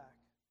off her back.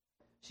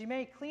 She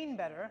may clean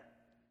better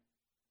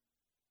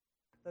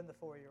than the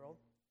 4-year-old.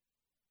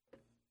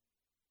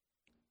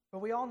 But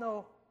we all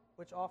know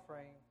which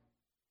offering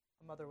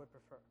a mother would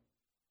prefer.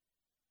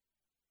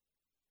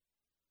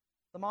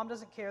 The mom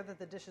doesn't care that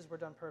the dishes were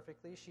done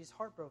perfectly. She's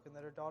heartbroken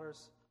that her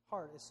daughter's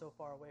heart is so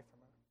far away from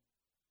her.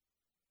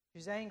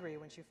 She's angry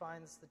when she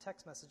finds the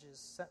text messages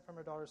sent from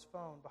her daughter's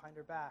phone behind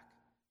her back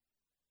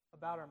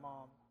about her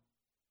mom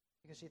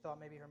because she thought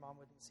maybe her mom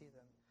wouldn't see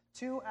them.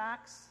 2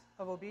 acts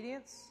of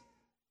obedience,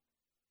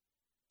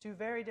 2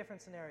 very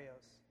different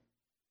scenarios.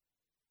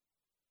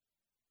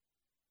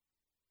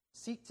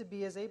 Seek to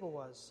be as Abel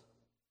was.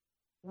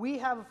 We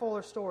have a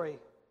fuller story.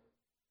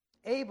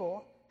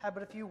 Abel had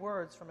but a few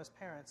words from his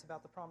parents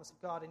about the promise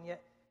of God, and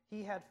yet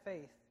he had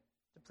faith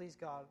to please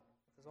God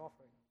with his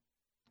offering.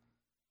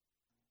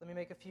 Let me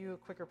make a few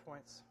quicker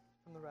points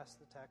from the rest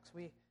of the text.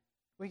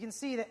 We can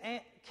see that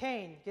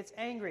Cain gets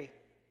angry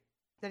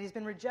that he's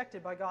been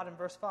rejected by God in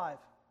verse 5.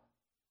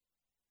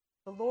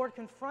 The Lord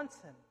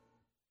confronts him.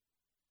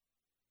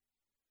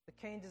 But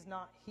Cain does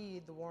not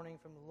heed the warning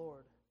from the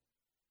Lord.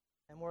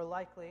 And more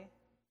likely,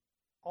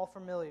 all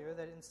familiar,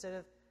 that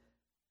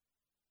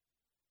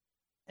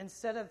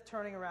instead of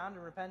turning around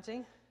and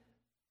repenting,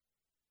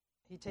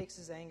 he takes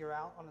his anger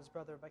out on his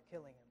brother by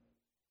killing him.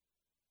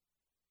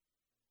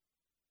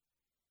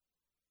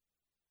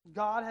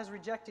 God has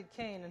rejected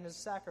Cain and his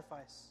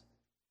sacrifice.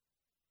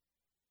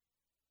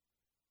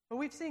 But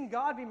we've seen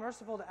God be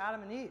merciful to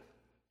Adam and Eve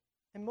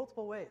in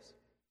multiple ways.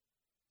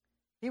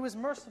 He was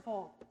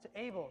merciful to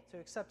Abel to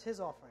accept his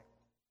offering,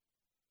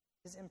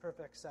 his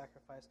imperfect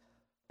sacrifice.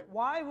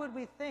 Why would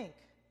we think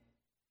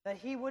that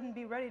he wouldn't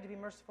be ready to be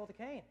merciful to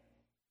Cain?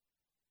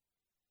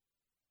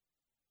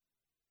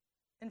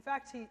 In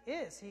fact, he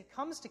is. He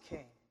comes to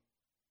Cain,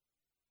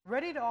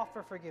 ready to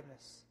offer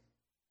forgiveness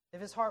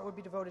if his heart would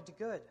be devoted to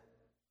good.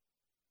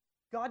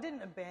 God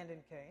didn't abandon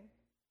Cain.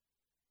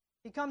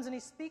 He comes and he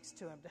speaks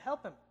to him to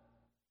help him.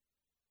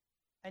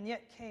 And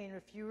yet Cain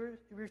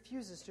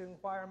refuses to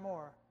inquire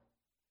more.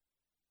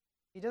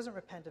 He doesn't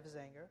repent of his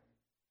anger,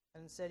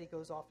 and instead he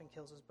goes off and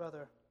kills his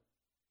brother.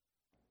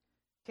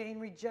 Cain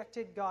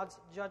rejected God's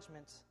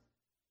judgment.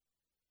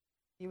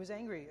 He was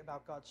angry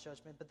about God's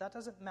judgment, but that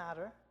doesn't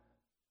matter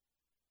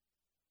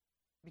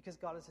because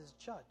God is his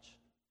judge,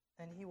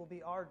 and he will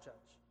be our judge.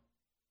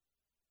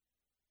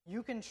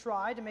 You can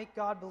try to make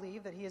God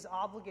believe that he is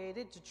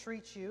obligated to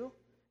treat you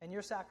and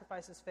your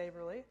sacrifices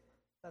favorably.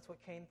 That's what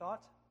Cain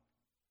thought.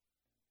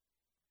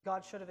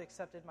 God should have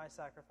accepted my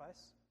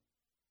sacrifice.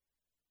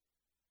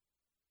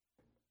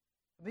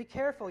 Be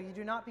careful you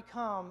do not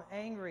become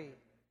angry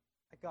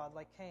at God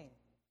like Cain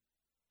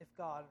if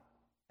God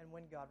and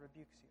when God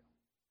rebukes you.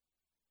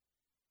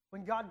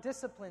 When God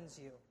disciplines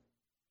you,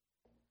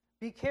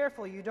 be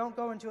careful you don't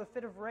go into a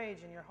fit of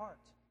rage in your heart.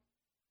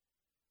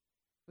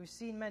 We've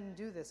seen men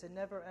do this. It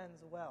never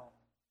ends well.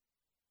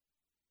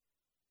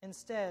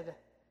 Instead,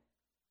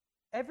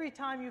 every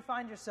time you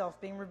find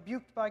yourself being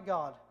rebuked by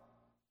God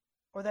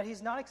or that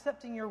he's not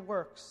accepting your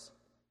works,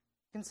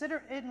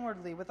 consider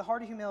inwardly with a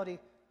heart of humility,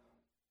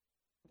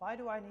 why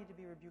do I need to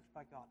be rebuked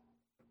by God?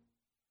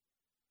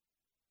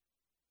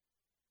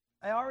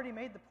 I already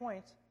made the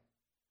point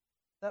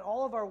that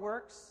all of our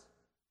works,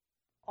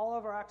 all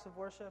of our acts of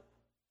worship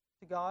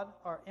to God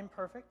are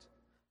imperfect.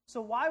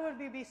 So why would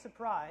we be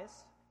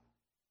surprised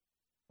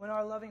when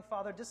our loving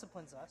Father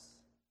disciplines us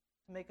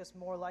to make us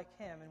more like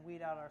him and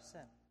weed out our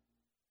sin?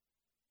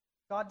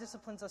 God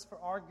disciplines us for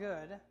our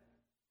good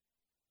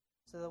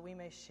so that we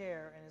may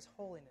share in his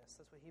holiness.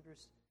 That's what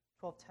Hebrews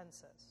 12:10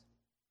 says.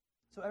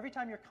 So every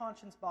time your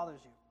conscience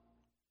bothers you,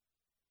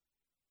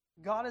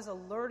 God is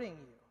alerting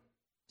you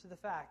to the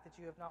fact that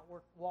you have not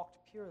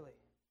walked purely.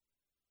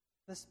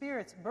 The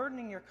Spirit's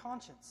burdening your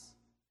conscience.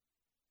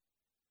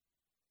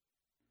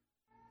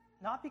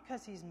 Not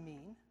because he's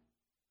mean,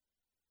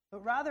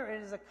 but rather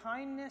it is a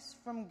kindness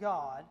from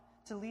God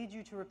to lead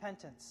you to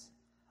repentance.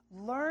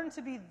 Learn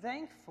to be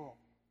thankful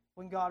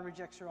when God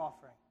rejects your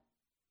offering.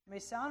 It may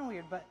sound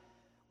weird, but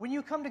when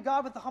you come to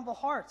God with a humble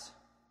heart,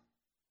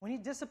 when he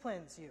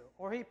disciplines you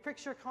or he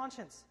pricks your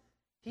conscience,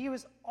 he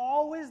is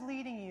always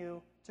leading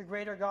you to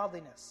greater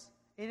godliness.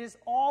 It is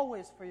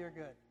always for your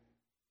good.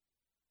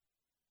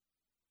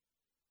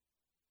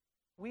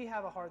 we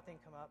have a hard thing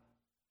come up,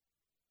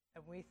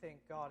 and we think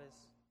God is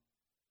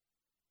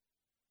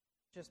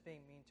just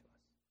being mean to us.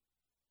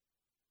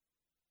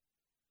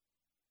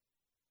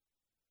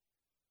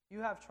 You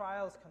have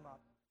trials come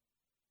up,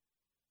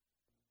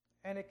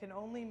 and it can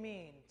only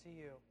mean to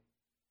you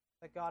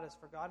that God has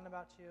forgotten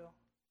about you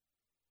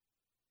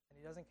and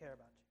He doesn't care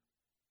about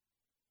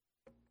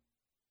you.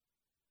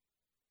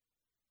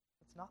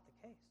 It's not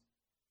the case.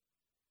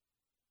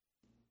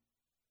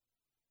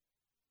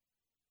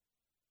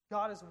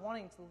 God is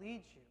wanting to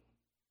lead you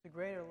to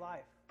greater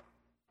life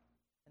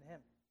in Him.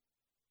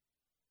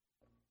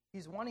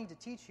 He's wanting to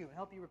teach you and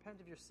help you repent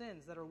of your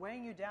sins that are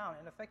weighing you down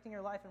and affecting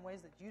your life in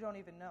ways that you don't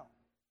even know.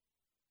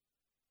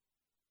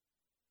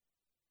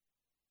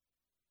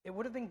 It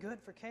would have been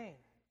good for Cain.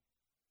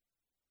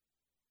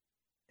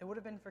 It would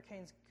have been for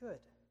Cain's good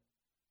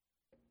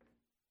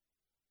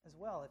as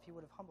well if he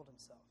would have humbled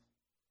himself.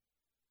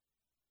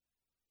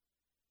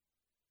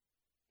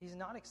 He's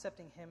not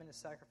accepting him and his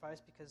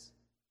sacrifice because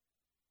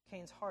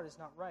Cain's heart is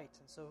not right,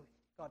 and so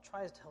God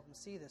tries to help him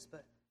see this,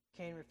 but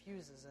Cain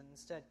refuses and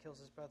instead kills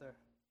his brother.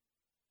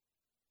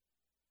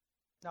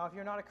 Now, if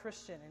you're not a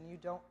Christian and you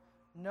don't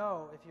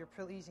know if you're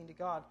pleasing to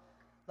God,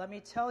 let me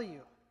tell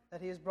you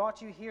that He has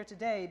brought you here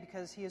today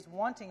because He is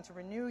wanting to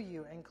renew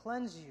you and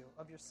cleanse you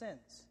of your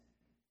sins.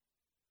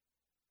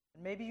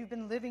 And maybe you've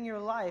been living your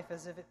life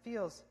as if it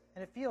feels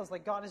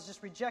like God is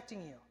just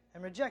rejecting you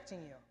and rejecting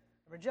you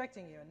and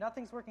rejecting you, and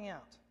nothing's working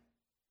out.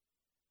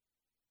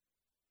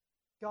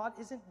 God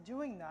isn't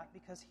doing that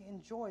because He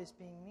enjoys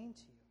being mean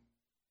to you.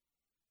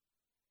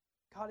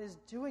 God is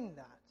doing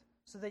that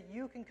so that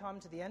you can come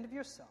to the end of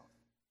yourself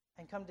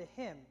and come to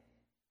Him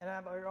and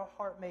have your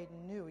heart made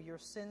new, your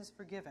sins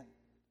forgiven,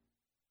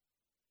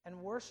 and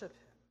worship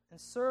Him and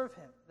serve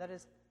Him that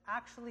is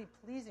actually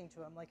pleasing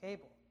to Him like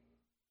Abel.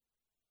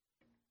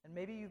 And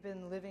maybe you've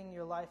been living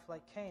your life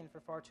like Cain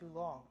for far too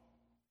long.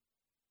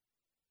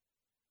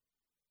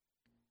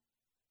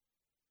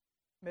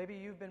 Maybe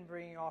you've been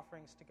bringing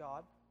offerings to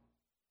God,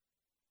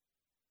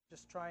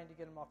 just trying to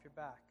get Him off your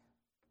back.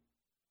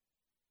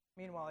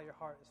 Meanwhile, your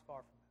heart is far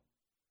from Him.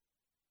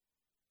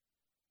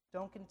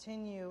 Don't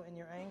continue in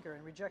your anger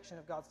and rejection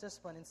of God's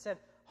discipline. Instead,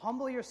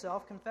 humble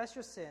yourself, confess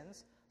your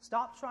sins,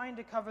 stop trying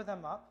to cover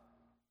them up,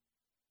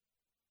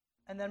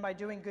 and then by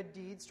doing good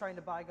deeds, trying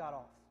to buy God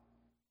off.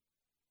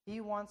 He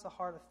wants a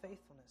heart of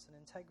faithfulness and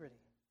integrity,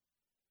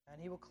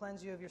 and He will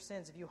cleanse you of your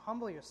sins if you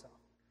humble yourself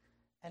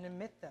and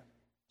admit them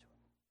to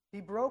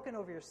Him. Be broken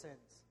over your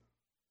sins.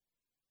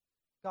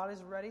 God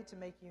is ready to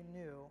make you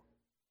new,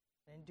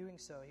 and in doing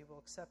so, He will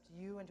accept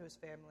you into His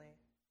family,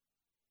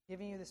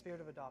 giving you the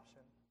spirit of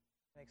adoption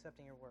and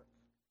accepting your work.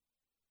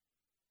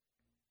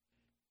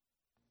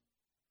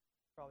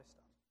 Probably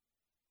stop.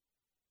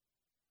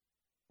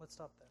 Let's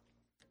stop there.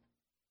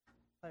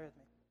 Pray with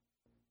me.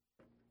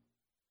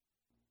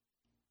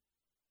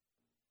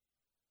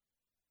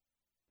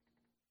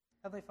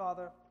 Heavenly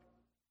Father,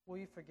 will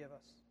You forgive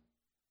us?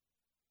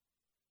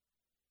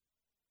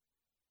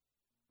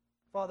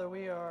 Father,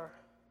 we are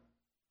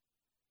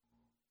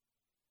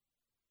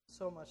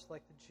so much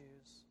like the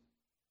Jews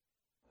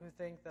who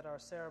think that our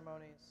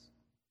ceremonies,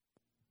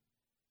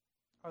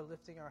 our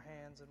lifting our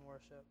hands in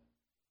worship,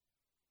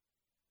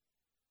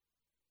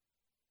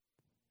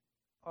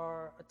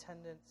 our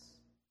attendance,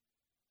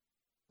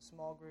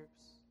 small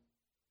groups,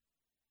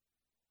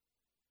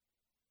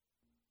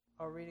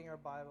 our reading our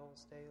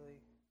Bibles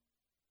daily,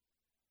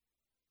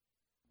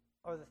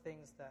 are the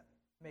things that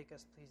make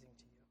us pleasing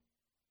to You.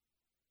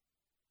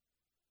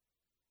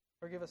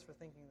 Forgive us for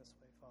thinking this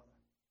way, Father.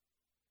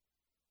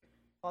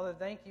 Father,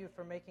 thank You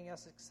for making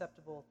us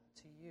acceptable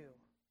to You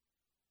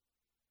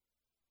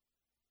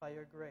by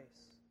Your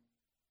grace.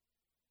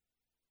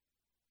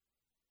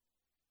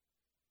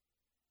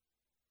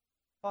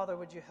 Father,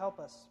 would You help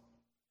us?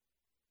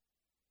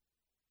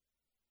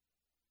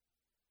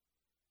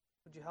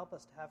 Would You help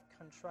us to have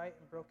contrite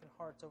and broken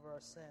hearts over our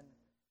sin,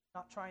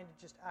 not trying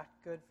to just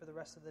act good for the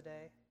rest of the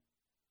day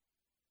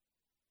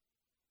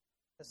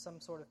as some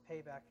sort of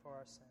payback for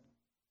our sin.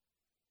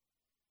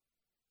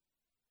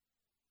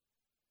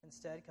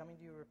 Instead, coming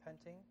to You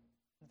repenting,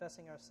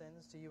 confessing our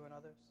sins to You and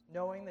others,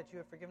 knowing that You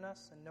have forgiven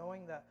us, and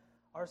knowing that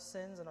our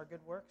sins and our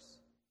good works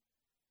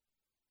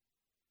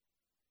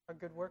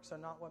are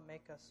not what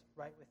make us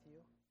right with You.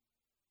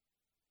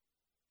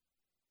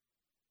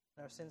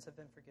 And our sins have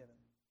been forgiven.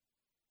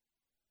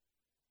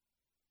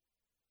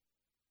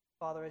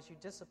 Father, as You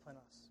discipline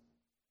us,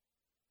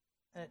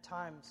 and at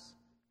times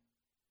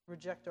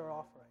reject our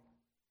offering,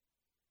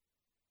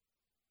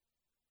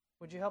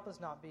 would You help us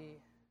not be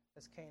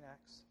as Cain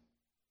acts,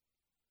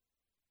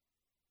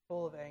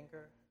 full of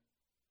anger,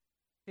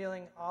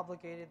 feeling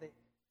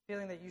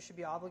that You should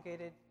be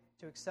obligated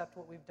to accept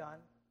what we've done,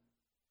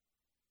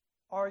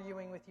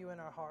 arguing with You in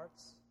our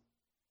hearts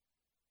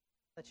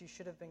that You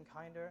should have been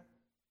kinder.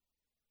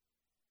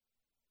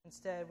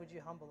 Instead, would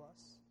You humble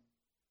us?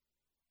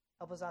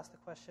 Help us ask the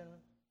question,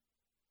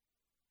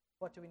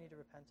 what do we need to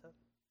repent of?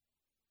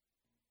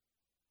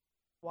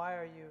 Why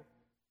are You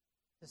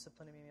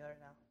disciplining me right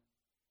now?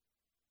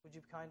 Would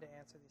you be kind to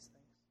answer these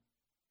things?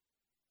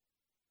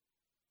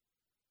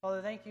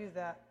 Father, thank you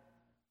that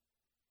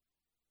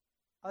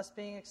us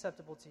being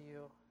acceptable to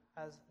you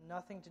has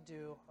nothing to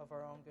do of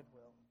our own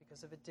goodwill,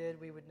 because if it did,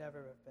 we would never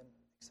have been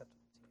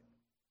acceptable to you.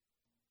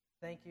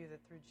 Thank you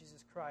that through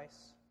Jesus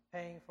Christ,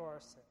 paying for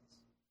our sins,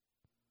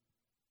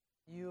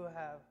 you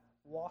have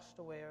washed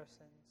away our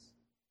sins.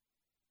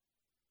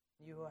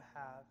 You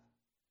have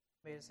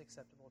made us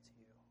acceptable to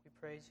you. We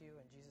praise you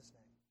in Jesus'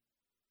 name.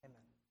 Amen.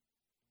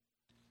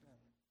 Amen.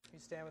 Will you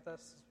stand with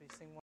us as we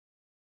sing one?